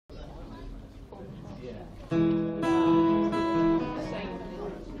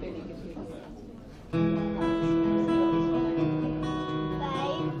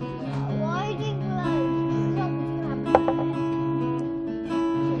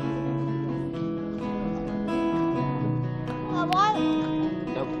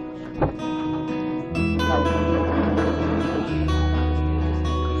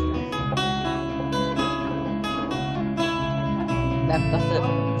That's it.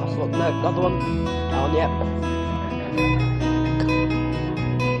 That's what. No, another one. That one, yeah.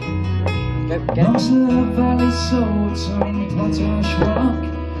 Go, get it. Most of the valley sold some potash rock.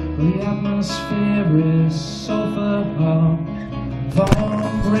 The atmosphere is sulfur hot. Fire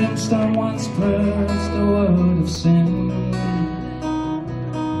and brimstone once purged the world of sin.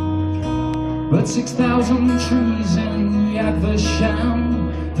 But 6,000 trees in Yad Vashem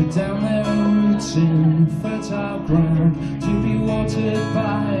put down their roots in fertile ground to be watered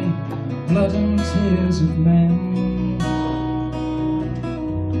by blood and tears of men.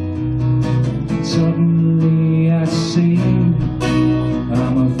 Suddenly I see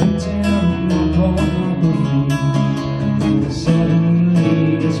I'm a victim of pornography.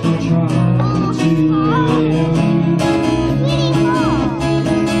 Suddenly it's much harder to believe.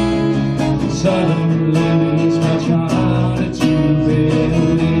 Suddenly it's much harder to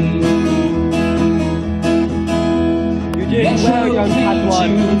believe. You did well, young Padawan.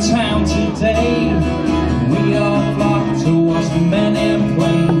 To town today, we all flock to watch the men in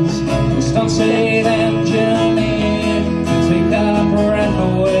planes. We stunted and journeyed to take our breath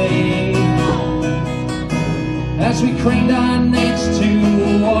away. As we craned our necks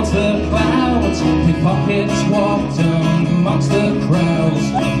towards the clouds, pickpockets walked amongst the crowds.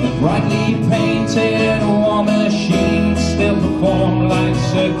 The brightly painted war machines still perform like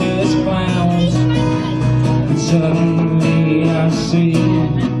circus clowns. And suddenly I see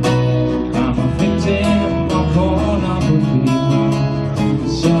I'm a victim of pornography.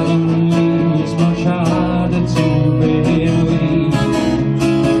 Suddenly it's much harder to believe.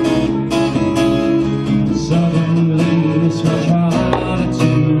 Suddenly it's much harder to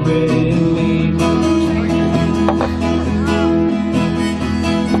believe.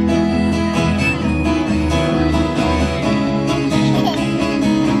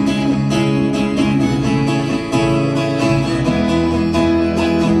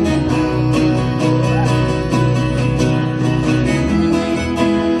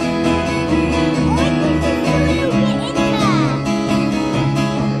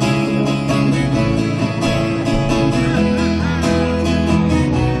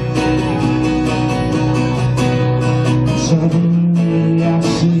 Suddenly I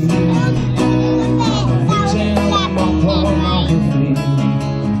see a victim of pornography.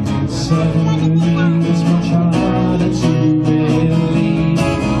 Suddenly it's much harder to believe.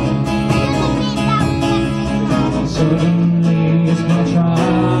 Suddenly it's much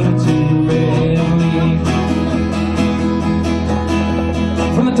harder to believe.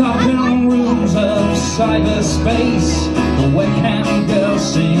 From the darkened rooms of cyberspace, the webcam girl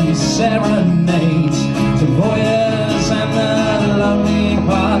sings serenades to voyeurs and the lonely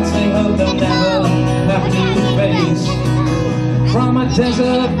parts they hope they'll never have to face. From a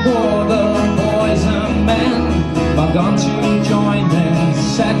desert border, boys and men are gone to join their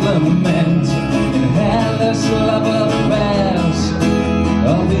sad lament in hairless love affairs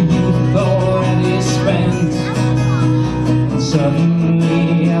of the youth already spent. And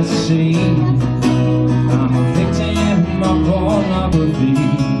suddenly I see I'm a victim of pornography.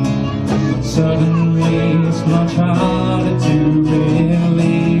 Suddenly it's much harder to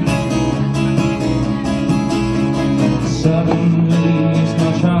believe. Suddenly it's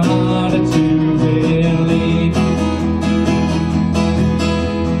much harder to believe.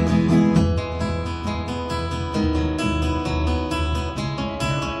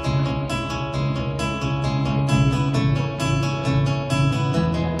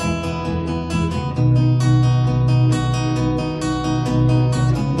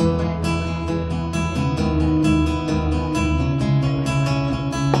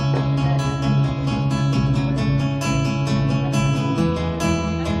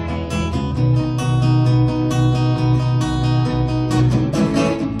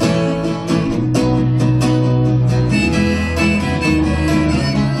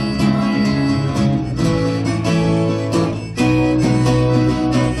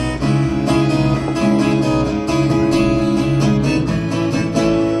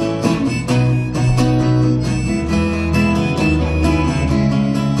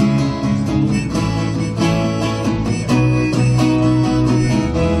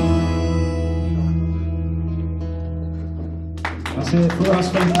 That's it for us.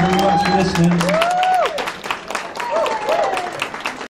 Thank you very much for listening.